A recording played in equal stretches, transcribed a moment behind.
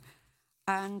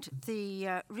And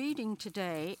the reading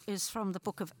today is from the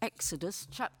book of Exodus,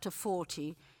 chapter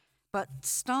 40, but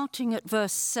starting at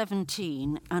verse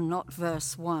 17 and not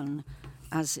verse 1,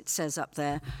 as it says up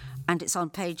there, and it's on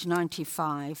page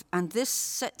 95. And this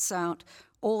sets out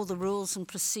all the rules and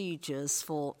procedures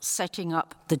for setting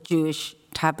up the Jewish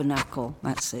tabernacle.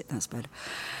 That's it, that's better.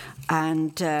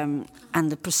 And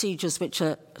the procedures which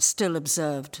are still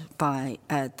observed by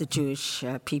the Jewish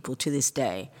people to this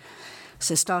day.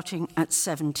 So starting at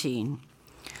 17.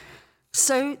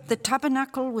 So the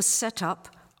tabernacle was set up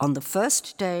on the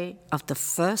first day of the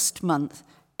first month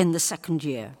in the second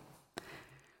year.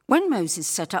 When Moses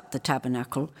set up the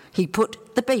tabernacle, he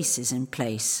put the bases in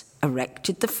place,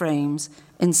 erected the frames,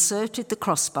 inserted the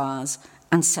crossbars,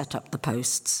 and set up the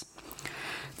posts.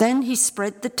 Then he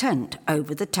spread the tent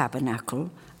over the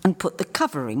tabernacle and put the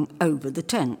covering over the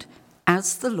tent,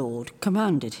 as the Lord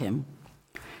commanded him.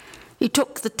 He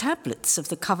took the tablets of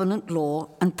the covenant law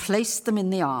and placed them in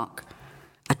the ark,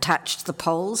 attached the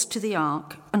poles to the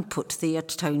ark, and put the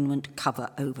atonement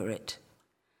cover over it.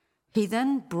 He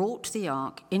then brought the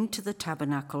ark into the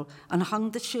tabernacle and hung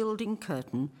the shielding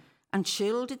curtain and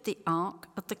shielded the ark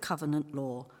of the covenant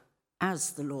law,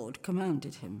 as the Lord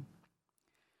commanded him.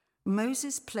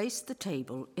 Moses placed the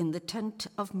table in the tent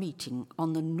of meeting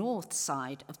on the north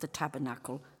side of the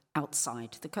tabernacle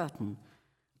outside the curtain,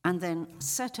 and then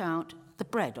set out the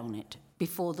bread on it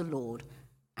before the Lord,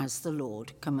 as the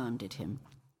Lord commanded him.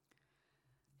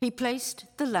 He placed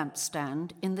the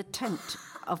lampstand in the tent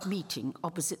of meeting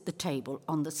opposite the table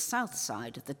on the south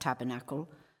side of the tabernacle,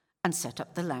 and set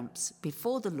up the lamps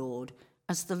before the Lord,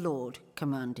 as the Lord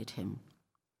commanded him.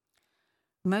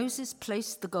 Moses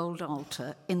placed the gold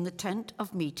altar in the tent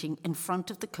of meeting in front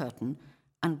of the curtain,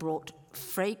 and brought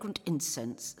fragrant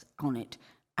incense on it,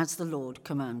 as the Lord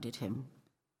commanded him.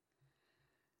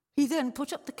 He then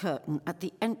put up the curtain at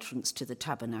the entrance to the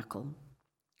tabernacle.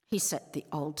 He set the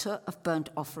altar of burnt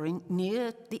offering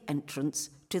near the entrance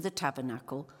to the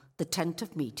tabernacle, the tent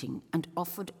of meeting, and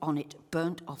offered on it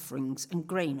burnt offerings and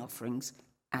grain offerings,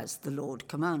 as the Lord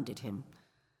commanded him.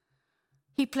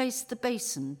 He placed the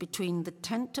basin between the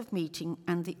tent of meeting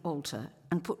and the altar,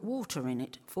 and put water in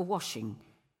it for washing,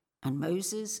 and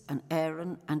Moses and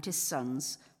Aaron and his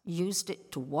sons used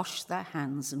it to wash their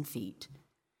hands and feet.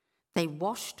 They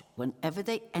washed whenever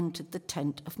they entered the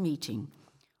tent of meeting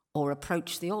or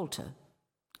approached the altar,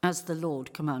 as the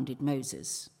Lord commanded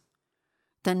Moses.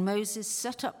 Then Moses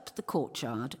set up the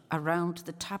courtyard around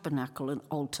the tabernacle and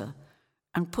altar,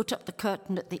 and put up the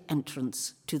curtain at the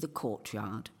entrance to the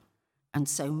courtyard. And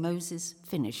so Moses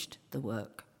finished the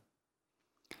work.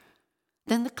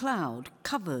 Then the cloud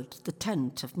covered the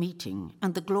tent of meeting,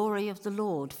 and the glory of the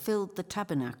Lord filled the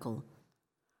tabernacle.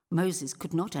 Moses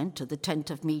could not enter the tent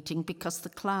of meeting because the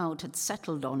cloud had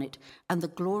settled on it, and the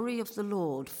glory of the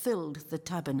Lord filled the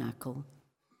tabernacle.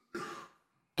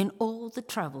 In all the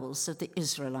travels of the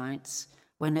Israelites,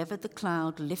 whenever the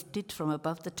cloud lifted from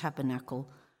above the tabernacle,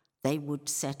 they would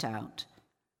set out.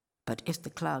 But if the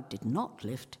cloud did not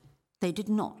lift, they did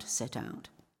not set out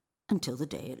until the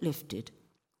day it lifted.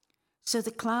 So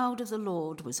the cloud of the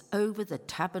Lord was over the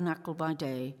tabernacle by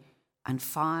day, and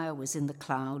fire was in the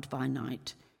cloud by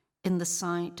night, in the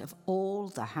sight of all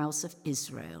the house of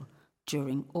Israel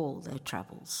during all their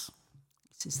travels.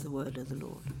 This is the word of the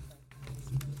Lord.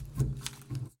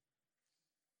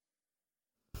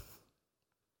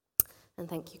 And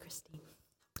thank you, Christine.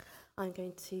 I'm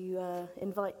going to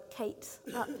invite Kate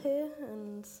up here,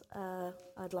 and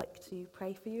I'd like to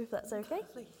pray for you, if that's okay.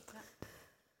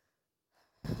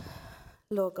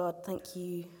 Lord God, thank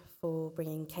you for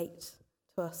bringing Kate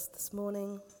to us this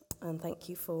morning, and thank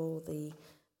you for the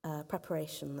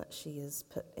preparation that she has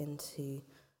put into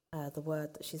the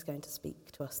word that she's going to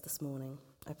speak to us this morning.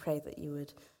 I pray that you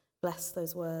would bless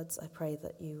those words. I pray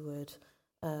that you would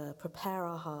prepare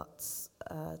our hearts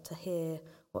to hear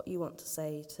what you want to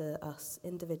say to us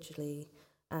individually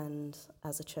and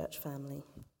as a church family.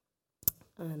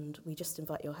 And we just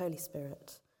invite your Holy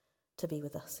Spirit to be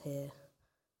with us here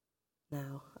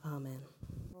now. Amen.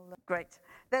 Great.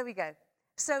 There we go.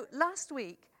 So last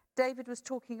week, David was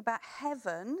talking about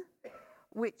heaven,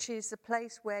 which is the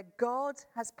place where God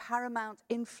has paramount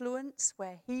influence,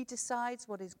 where he decides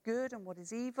what is good and what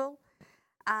is evil.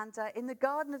 And in the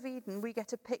Garden of Eden, we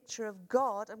get a picture of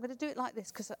God. I'm going to do it like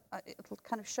this because it'll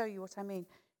kind of show you what I mean.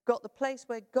 Got the place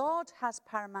where God has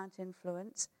paramount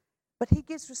influence, but he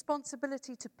gives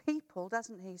responsibility to people,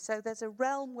 doesn't he? So there's a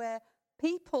realm where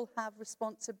people have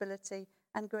responsibility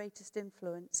and greatest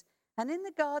influence. And in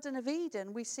the Garden of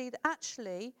Eden, we see that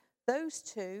actually those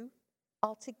two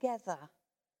are together.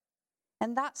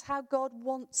 And that's how God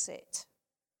wants it.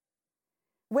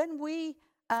 When we,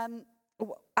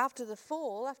 after the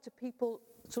fall, after people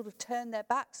sort of turn their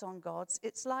backs on God,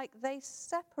 it's like they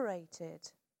separated.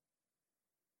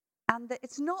 And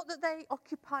it's not that they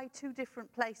occupy two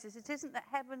different places. It isn't that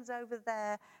heaven's over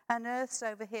there and earth's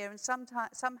over here, and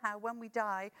somehow when we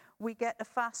die, we get a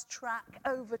fast track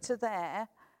over to there.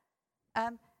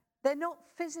 They're not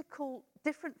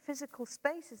different physical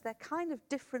spaces. They're kind of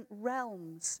different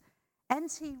realms.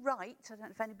 N.T. Wright, I don't know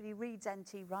if anybody reads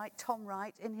N.T. Wright, Tom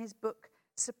Wright, in his book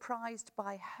Surprised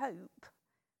by Hope,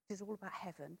 which is all about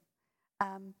heaven,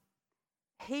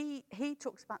 he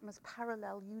talks about them as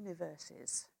parallel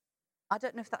universes. I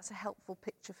don't know if that's a helpful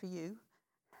picture for you,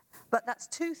 but that's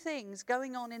two things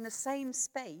going on in the same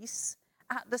space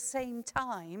at the same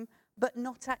time, but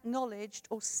not acknowledged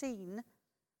or seen,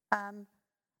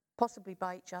 possibly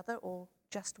by each other or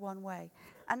just one way.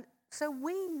 And so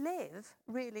we live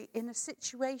really in a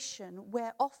situation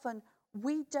where often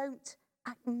we don't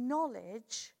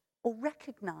acknowledge or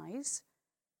recognize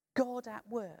God at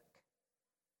work.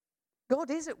 God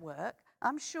is at work.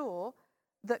 I'm sure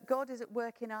that God is at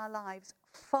work in our lives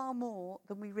far more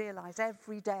than we realize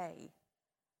every day.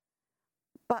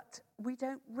 But we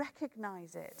don't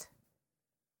recognize it.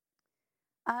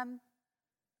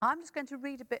 I'm just going to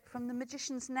read a bit from The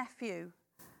Magician's Nephew.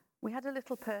 We had a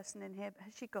little person in here, but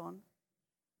has she gone?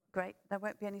 Great, there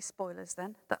won't be any spoilers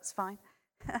then. That's fine.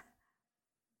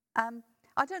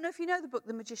 I don't know if you know the book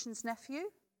The Magician's Nephew.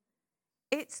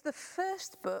 It's the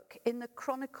first book in the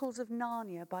Chronicles of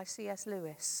Narnia by C.S.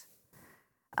 Lewis.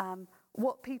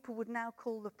 What people would now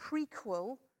call the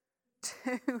prequel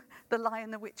to The Lion,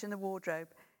 the Witch and the Wardrobe.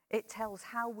 It tells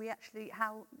how do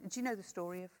you know the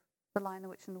story of The Lion, the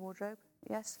Witch and the Wardrobe?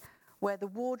 Yes? Where the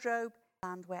wardrobe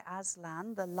and where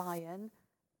Aslan, the lion,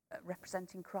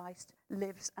 representing Christ,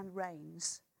 lives and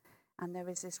reigns. And there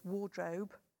is this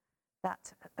wardrobe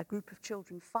that a group of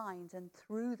children find, and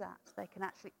through that they can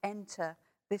actually enter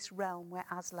this realm where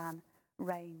Aslan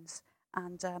reigns.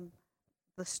 And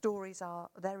the stories are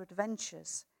their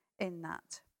adventures in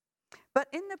that. But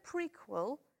in the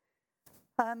prequel,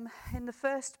 in the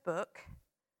first book,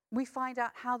 we find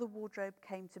out how the wardrobe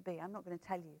came to be. I'm not going to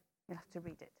tell you. You'll have to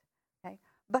read it. Okay?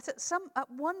 But at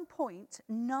one point,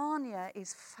 Narnia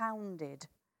is founded.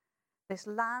 This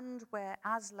land where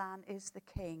Aslan is the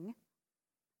king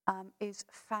is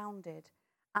founded.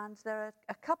 And there are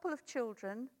a couple of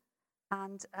children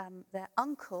and their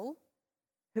uncle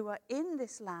who are in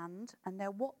this land, and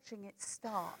they're watching it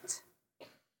start.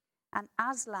 And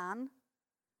Aslan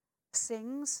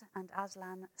sings, and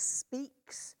Aslan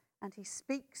speaks, and he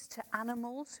speaks to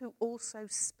animals who also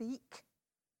speak.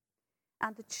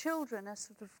 And the children are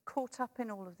sort of caught up in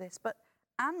all of this. But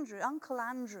Uncle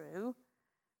Andrew,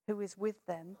 who is with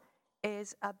them,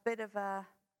 is a bit of a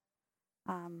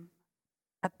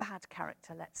bad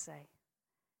character, let's say.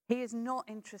 He is not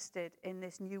interested in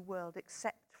this new world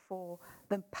except for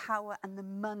the power and the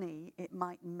money it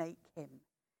might make him.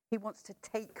 He wants to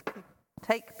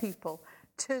take people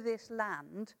to this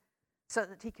land so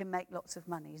that he can make lots of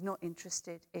money. He's not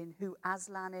interested in who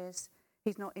Aslan is.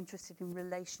 He's not interested in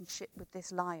relationship with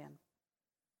this lion.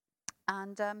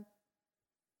 And let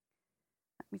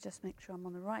me just make sure I'm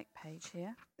on the right page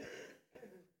here.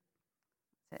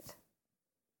 That's it.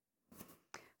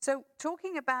 So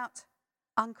talking about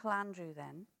Uncle Andrew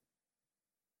then,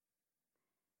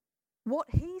 what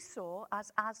he saw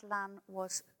as Aslan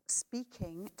was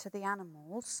speaking to the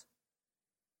animals,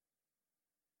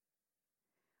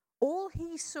 all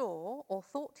he saw, or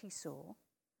thought he saw,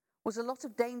 was a lot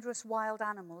of dangerous wild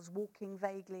animals walking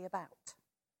vaguely about.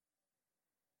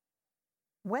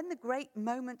 When the great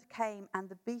moment came and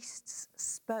the beasts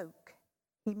spoke,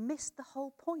 he missed the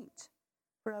whole point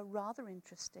for a rather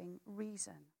interesting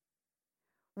reason.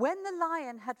 When the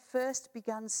lion had first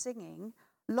begun singing,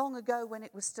 long ago when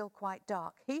it was still quite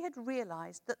dark, he had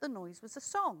realized that the noise was a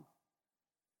song.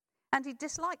 And he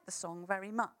disliked the song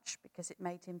very much because it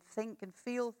made him think and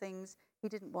feel things he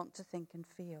didn't want to think and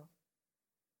feel.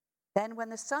 Then when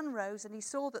the sun rose and he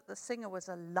saw that the singer was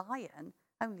a lion,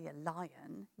 only a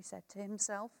lion, he said to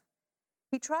himself,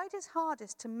 he tried his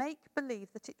hardest to make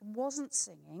believe that it wasn't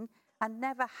singing and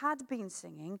never had been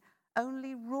singing,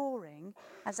 only roaring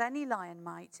as any lion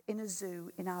might in a zoo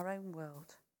in our own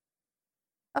world.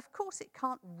 Of course it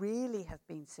can't really have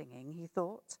been singing, he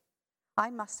thought. I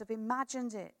must have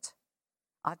imagined it.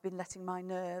 I've been letting my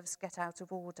nerves get out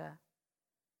of order.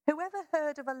 Whoever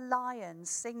heard of a lion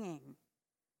singing?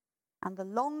 And the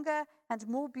longer and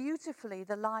more beautifully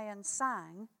the lion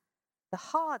sang, the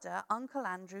harder Uncle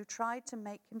Andrew tried to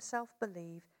make himself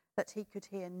believe that he could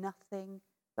hear nothing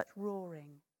but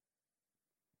roaring.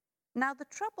 Now, the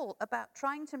trouble about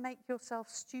trying to make yourself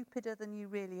stupider than you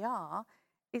really are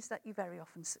is that you very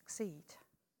often succeed.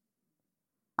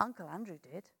 Uncle Andrew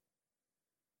did.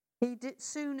 He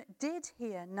soon did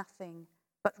hear nothing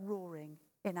but roaring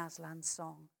in Aslan's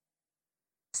song.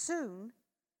 Soon,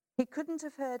 he couldn't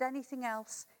have heard anything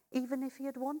else, even if he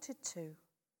had wanted to.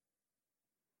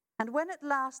 And when at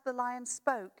last the lion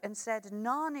spoke and said,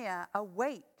 "Narnia,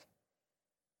 awake,"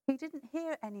 he didn't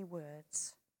hear any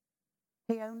words.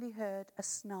 He only heard a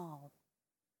snarl.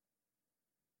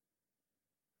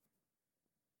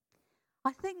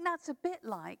 I think that's a bit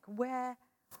like where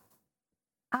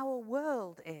our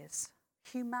world is,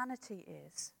 humanity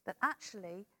is, that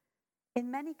actually,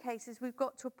 in many cases, we've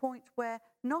got to a point where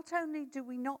not only do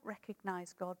we not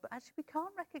recognize God, but actually we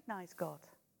can't recognize God.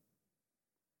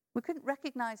 We couldn't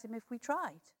recognize him if we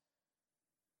tried.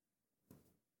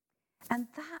 And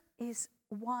that is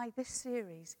why this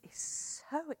series is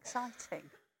so exciting.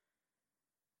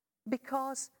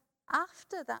 Because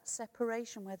after that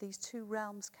separation where these two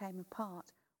realms came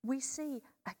apart, we see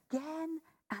again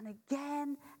and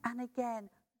again and again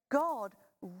God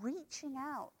reaching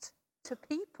out to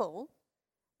people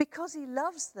because he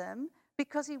loves them,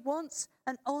 because he wants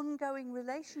an ongoing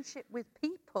relationship with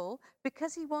people,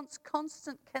 because he wants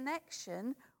constant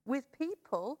connection with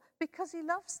people, because he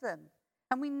loves them.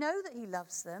 And we know that he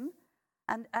loves them.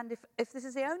 And if this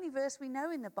is the only verse we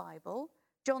know in the Bible,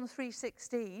 John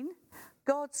 3:16,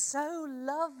 God so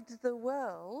loved the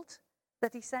world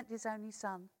that he sent his only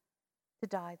son to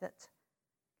die that,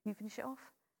 can you finish it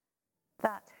off?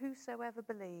 That whosoever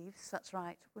believes, that's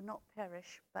right, will not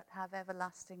perish but have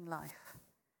everlasting life.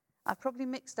 I've probably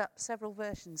mixed up several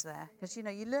versions there because, you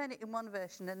learn it in one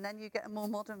version and then you get a more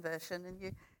modern version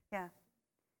and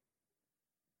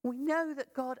We know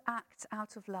that God acts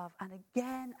out of love, and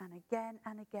again and again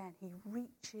and again he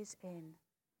reaches in.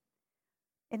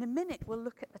 In a minute we'll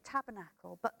look at the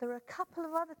tabernacle, but there are a couple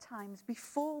of other times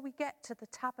before we get to the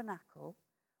tabernacle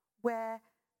where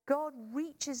God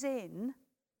reaches in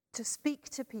to speak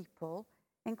to people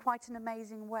in quite an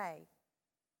amazing way.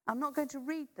 I'm not going to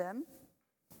read them,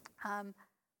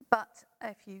 but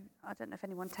I don't know if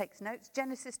anyone takes notes,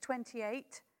 Genesis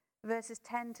 28, verses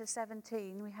 10 to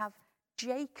 17, we have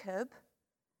Jacob.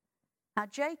 Now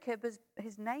Jacob,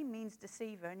 his name means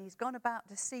deceiver, and he's gone about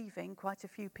deceiving quite a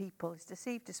few people. He's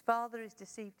deceived his father, he's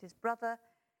deceived his brother.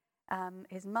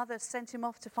 His mother sent him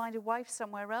off to find a wife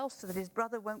somewhere else so that his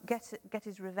brother won't get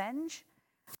his revenge.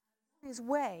 On his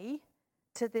way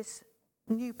to this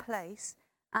new place,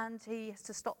 and he has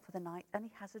to stop for the night, and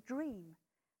he has a dream.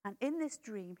 And in this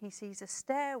dream, he sees a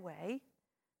stairway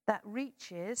that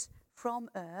reaches from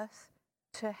earth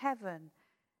to heaven.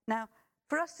 Now,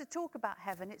 for us to talk about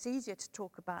heaven, it's easier to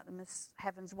talk about them as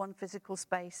heaven's one physical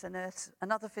space and earth's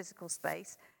another physical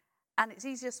space. And it's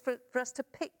easiest for us to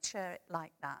picture it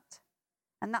like that.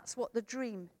 And that's what the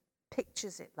dream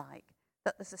pictures it like,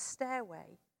 that there's a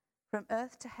stairway from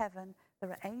earth to heaven. There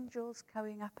are angels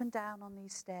going up and down on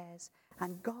these stairs,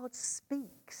 and God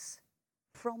speaks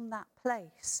from that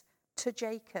place to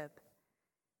Jacob.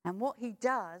 And what he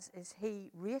does is he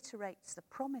reiterates the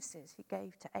promises he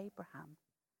gave to Abraham,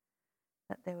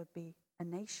 that there would be a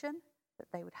nation, that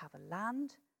they would have a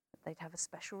land, that they'd have a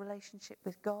special relationship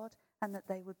with God, and that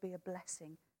they would be a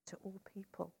blessing to all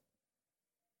people.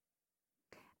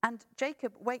 And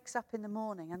Jacob wakes up in the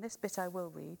morning, and this bit I will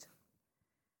read.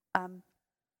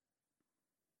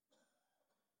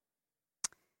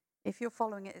 If you're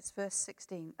following it, it's verse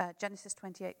 16, Genesis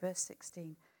 28, verse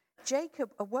 16.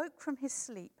 Jacob awoke from his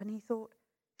sleep, and he thought,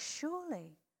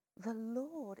 surely the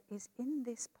Lord is in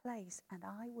this place, and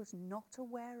I was not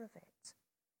aware of it.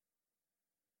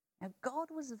 Now, God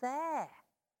was there,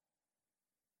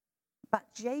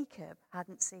 but Jacob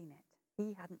hadn't seen it.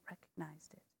 He hadn't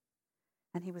recognized it,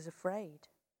 and he was afraid.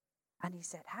 And he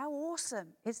said, how awesome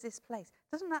is this place?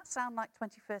 Doesn't that sound like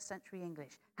 21st century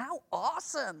English? How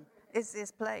awesome is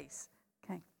this place?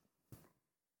 Okay.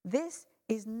 This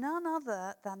is none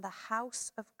other than the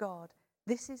house of God.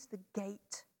 This is the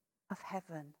gate of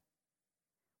heaven.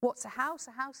 What's a house?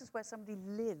 A house is where somebody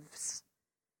lives.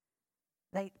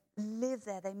 They live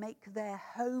there. They make their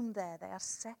home there. They are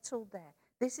settled there.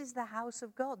 This is the house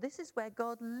of God. This is where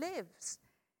God lives.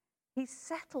 He's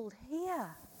settled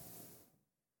here.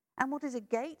 And what is a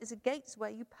gate? A gate is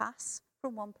where you pass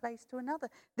from one place to another.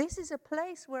 This is a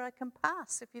place where I can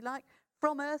pass, if you like,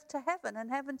 from earth to heaven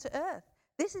and heaven to earth.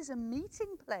 This is a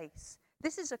meeting place.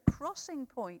 This is a crossing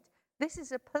point. This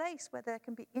is a place where there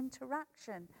can be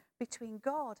interaction between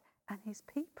God and his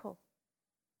people.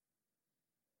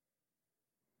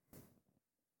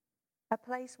 A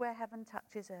place where heaven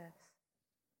touches earth.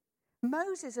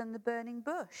 Moses and the burning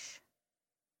bush.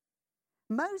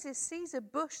 Moses sees a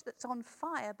bush that's on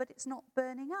fire, but it's not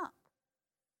burning up.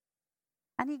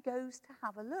 And he goes to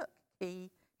have a look.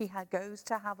 He goes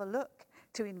to have a look,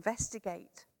 to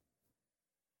investigate.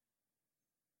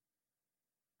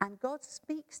 And God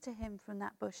speaks to him from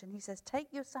that bush and he says, take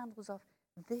your sandals off.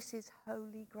 This is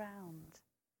holy ground.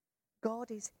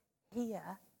 God is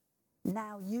here.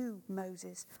 Now you,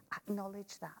 Moses,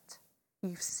 acknowledge that.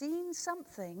 You've seen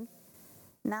something.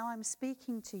 Now I'm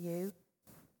speaking to you.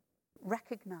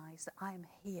 Recognize that I am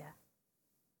here.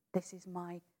 This is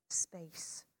my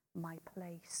space, my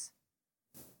place.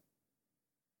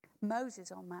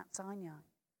 Moses on Mount Sinai.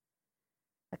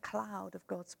 A cloud of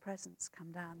God's presence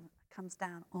comes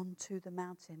down onto the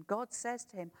mountain. God says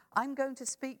to him, I'm going to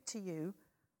speak to you.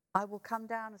 I will come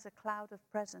down as a cloud of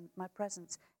my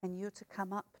presence, and you're to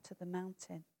come up to the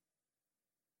mountain.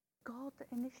 God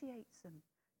initiates them.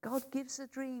 God gives a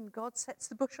dream. God sets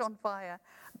the bush on fire.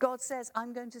 God says,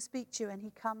 I'm going to speak to you, and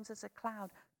he comes as a cloud.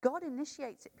 God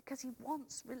initiates it because he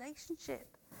wants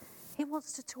relationship. He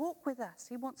wants to talk with us.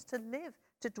 He wants to live,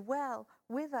 to dwell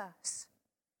with us.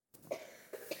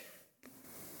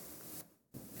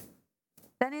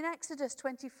 Then in Exodus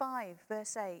 25,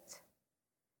 verse 8,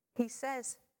 he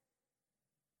says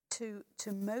to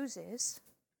Moses,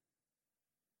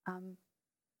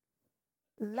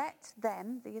 let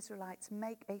them, the Israelites,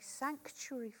 make a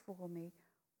sanctuary for me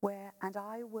and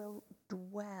I will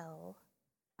dwell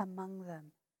among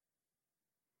them.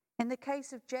 In the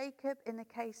case of Jacob, in the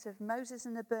case of Moses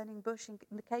in the burning bush, in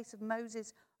the case of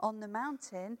Moses on the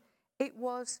mountain, it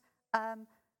was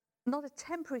not a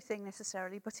temporary thing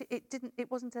necessarily, but it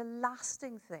wasn't a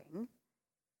lasting thing.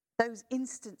 Those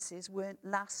instances weren't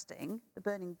lasting. The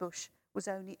burning bush was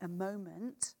only a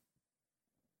moment.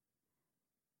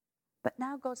 But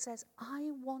now God says, I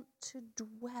want to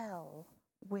dwell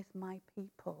with my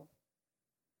people.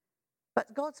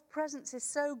 But God's presence is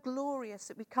so glorious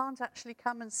that we can't actually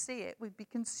come and see it. We'd be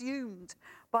consumed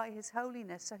by his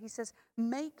holiness. So he says,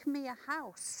 make me a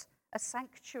house, a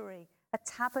sanctuary, a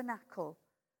tabernacle,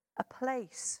 a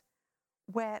place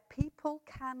where people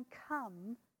can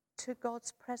come to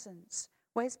God's presence,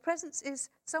 where his presence is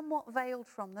somewhat veiled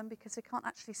from them because they can't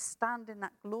actually stand in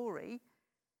that glory.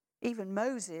 Even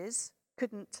Moses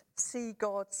couldn't see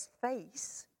God's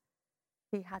face.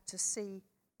 He had to see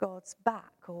God's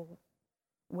back or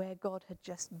where God had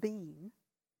just been.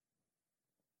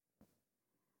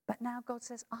 But now God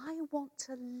says, I want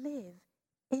to live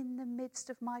in the midst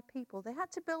of my people. They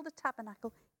had to build a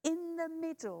tabernacle in the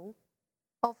middle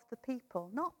of the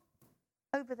people, not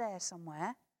over there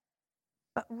somewhere,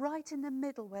 but right in the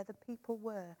middle where the people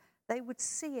were. They would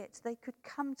see it, they could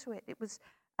come to it. It was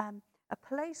a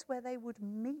place where they would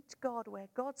meet God, where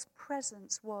God's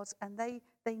presence was, and they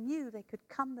knew they could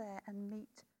come there and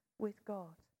meet with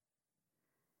God.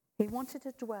 He wanted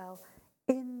to dwell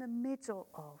in the middle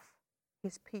of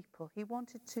his people. He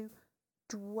wanted to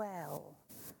dwell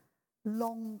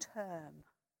long term,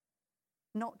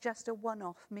 not just a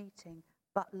one-off meeting,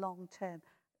 but long term.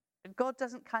 God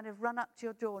doesn't kind of run up to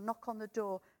your door, knock on the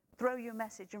door, throw you a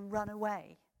message and run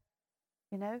away.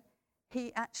 You know,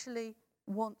 he actually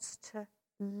wants to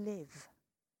live,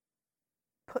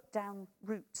 put down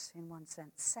roots in one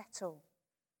sense, settle.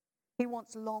 He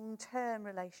wants long-term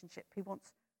relationship. He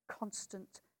wants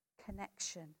constant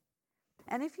connection.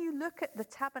 And if you look at the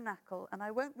tabernacle, and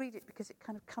I won't read it because it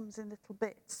kind of comes in little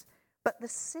bits, but the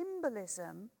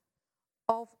symbolism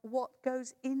of what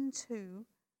goes into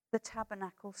the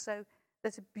tabernacle. So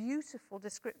there's a beautiful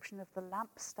description of the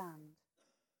lampstand,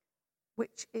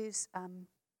 which is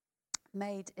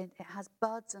it has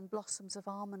buds and blossoms of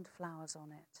almond flowers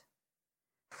on it.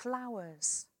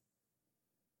 Flowers,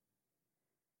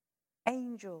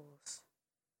 angels,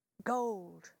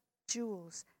 gold,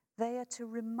 jewels. They are to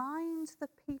remind the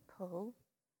people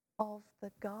of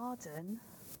the Garden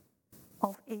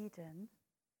of Eden.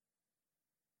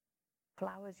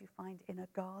 Flowers you find in a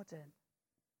garden.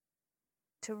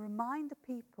 To remind the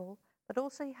people, but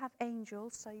also you have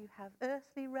angels, so you have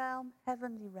earthly realm,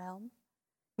 heavenly realm.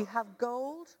 You have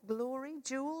gold, glory,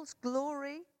 jewels,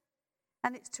 glory.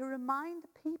 And it's to remind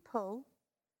the people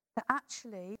that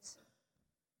actually it's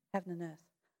heaven and earth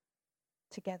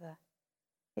together.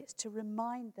 It's to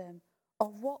remind them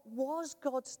of what was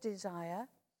God's desire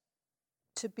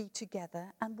to be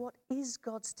together and what is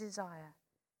God's desire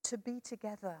to be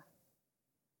together.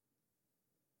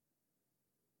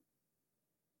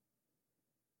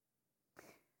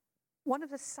 One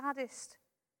of the saddest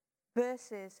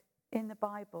verses in the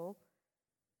Bible,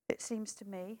 it seems to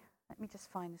me, let me just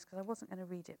find this because I wasn't going to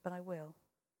read it, but I will.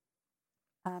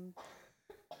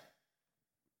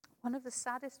 one of the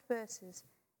saddest verses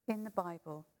in the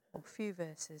Bible, or few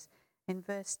verses, in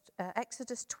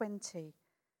Exodus 20,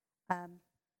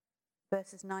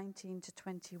 verses 19 to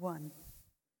 21.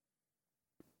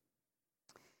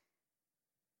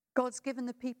 God's given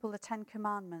the people the Ten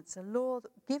Commandments, a law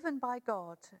given by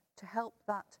God to help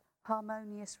that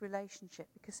harmonious relationship.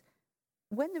 Because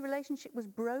when the relationship was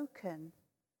broken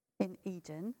in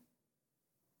Eden,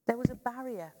 there was a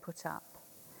barrier put up.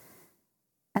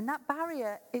 And that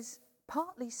barrier is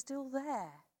partly still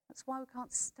there. That's why we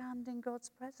can't stand in God's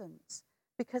presence.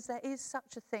 Because there is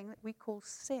such a thing that we call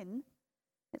sin.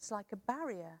 It's like a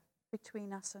barrier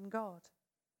between us and God.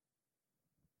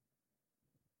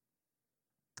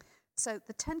 So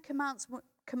the Ten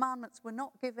Commandments were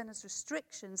not given as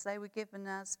restrictions. They were given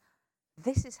as,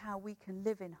 this is how we can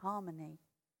live in harmony.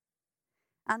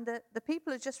 And the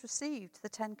people had just received the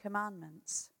Ten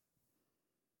Commandments.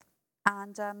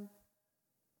 And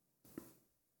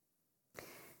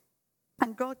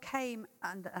God came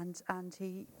and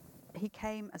he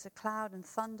came as a cloud and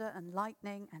thunder and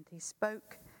lightning, and he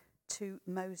spoke to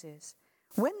Moses.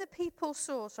 When the people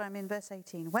saw, I'm in verse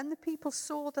 18, when the people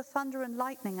saw the thunder and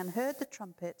lightning and heard the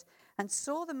trumpet and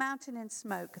saw the mountain in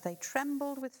smoke, they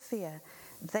trembled with fear.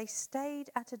 They stayed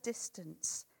at a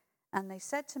distance, and they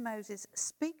said to Moses,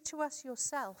 "Speak to us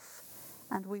yourself,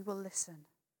 and we will listen.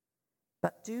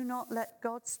 But do not let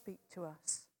God speak to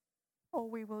us, or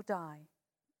we will die."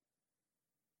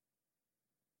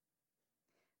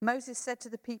 Moses said to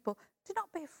the people, "Do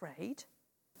not be afraid.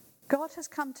 God has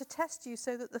come to test you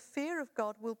so that the fear of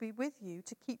God will be with you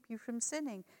to keep you from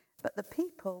sinning." But the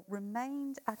people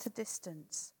remained at a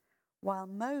distance while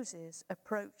Moses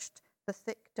approached the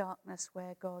thick darkness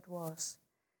where God was.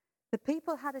 The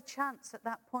people had a chance at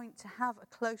that point to have a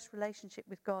close relationship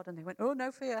with God, and they went, "Oh,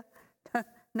 no fear.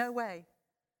 No way.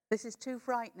 This is too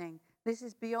frightening. This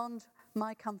is beyond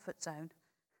my comfort zone.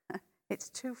 It's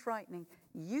too frightening.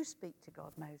 You speak to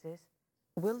God, Moses.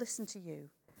 We'll listen to you.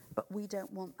 But we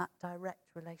don't want that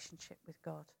direct relationship with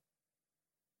God."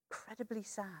 Incredibly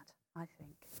sad, I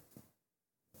think.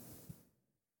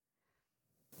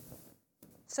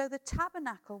 So the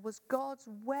tabernacle was God's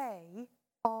way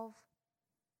of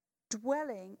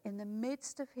dwelling in the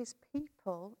midst of his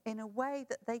people in a way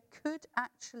that they could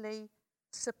actually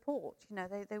support. You know,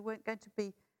 they weren't going to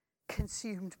be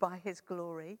consumed by his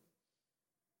glory.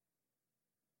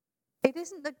 It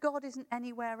isn't that God isn't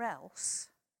anywhere else.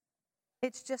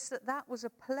 It's just that that was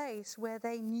a place where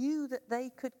they knew that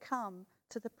they could come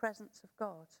to the presence of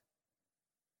God.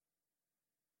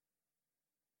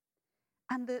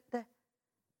 And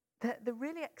the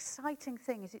really exciting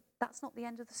thing is that's not the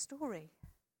end of the story.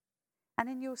 And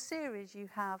in your series you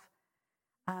have,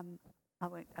 I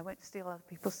won't steal other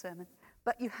people's sermon,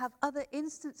 but you have other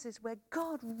instances where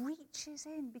God reaches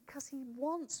in because he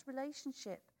wants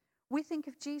relationship. We think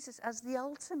of Jesus as the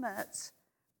ultimate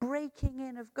breaking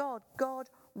in of God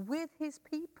with his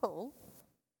people.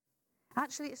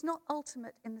 Actually, it's not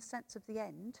ultimate in the sense of the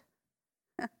end,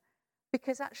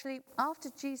 because actually after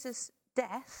Jesus'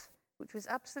 death, which was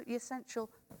absolutely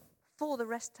essential for the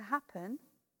rest to happen,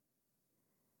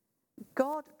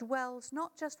 God dwells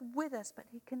not just with us, but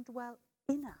he can dwell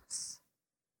in us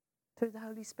through the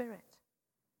Holy Spirit.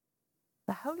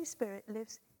 The Holy Spirit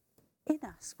lives in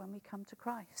us when we come to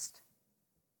Christ.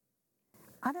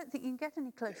 I don't think you can get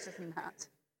any closer than that.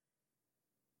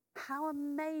 How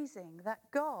amazing that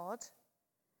God,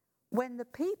 when the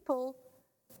people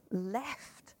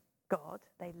left God,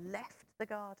 they left the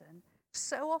garden.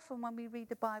 So often when we read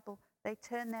the Bible, they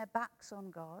turn their backs on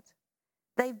God.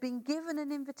 They've been given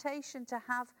an invitation to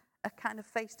have a kind of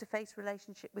face-to-face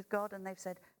relationship with God, and they've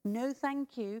said, "No,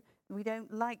 thank you. We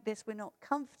don't like this. We're not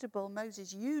comfortable.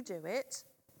 Moses, you do it."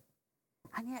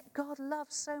 And yet God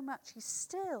loves so much, he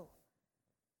still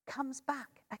comes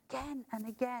back again and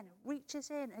again, reaches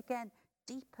in again,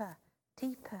 deeper,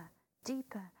 deeper,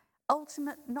 deeper.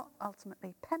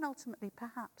 Penultimately,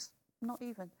 perhaps, not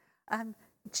even.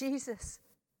 Jesus,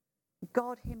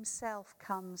 God himself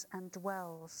comes and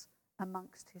dwells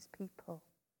amongst his people.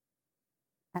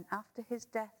 And after his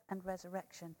death and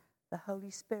resurrection, the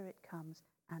Holy Spirit comes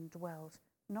and dwells,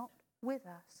 not with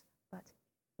us, but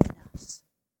in us.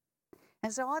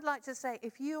 And so I'd like to say,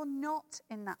 if you're not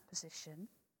in that position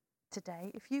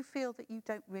today, if you feel that you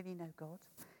don't really know God,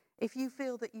 if you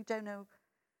feel that you don't know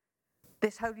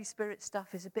this Holy Spirit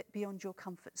stuff is a bit beyond your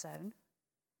comfort zone,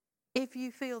 if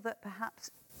you feel that perhaps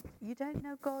you don't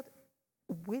know God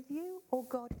with you or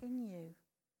God in you,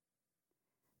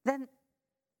 then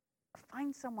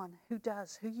find someone who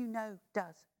does, who you know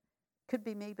does. Could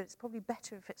be me, but it's probably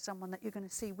better if it's someone that you're going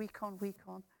to see week on, week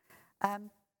on.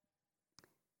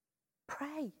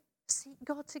 Pray. Seek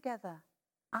God together.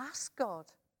 Ask God.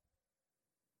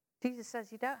 Jesus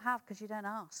says you don't have because you don't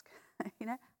ask.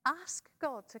 Ask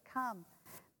God to come,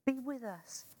 be with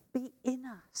us, be in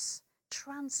us,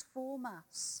 transform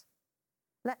us.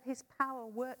 Let his power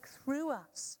work through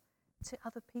us to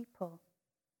other people.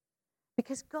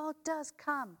 Because God does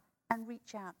come and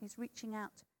reach out. He's reaching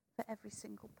out for every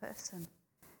single person.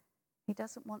 He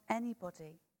doesn't want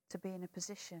anybody to be in a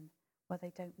position where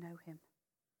they don't know him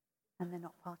and they're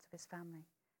not part of his family.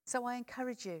 So I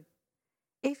encourage you,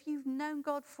 if you've known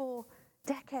God for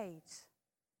decades,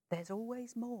 there's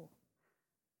always more.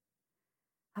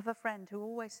 I have a friend who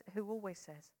always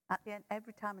says, at the end,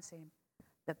 every time I see him,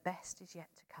 the best is yet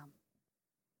to come.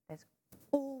 There's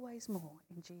always more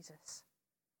in Jesus.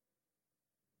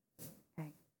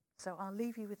 Okay, so I'll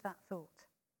leave you with that thought.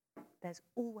 There's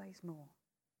always more.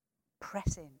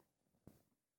 Press in.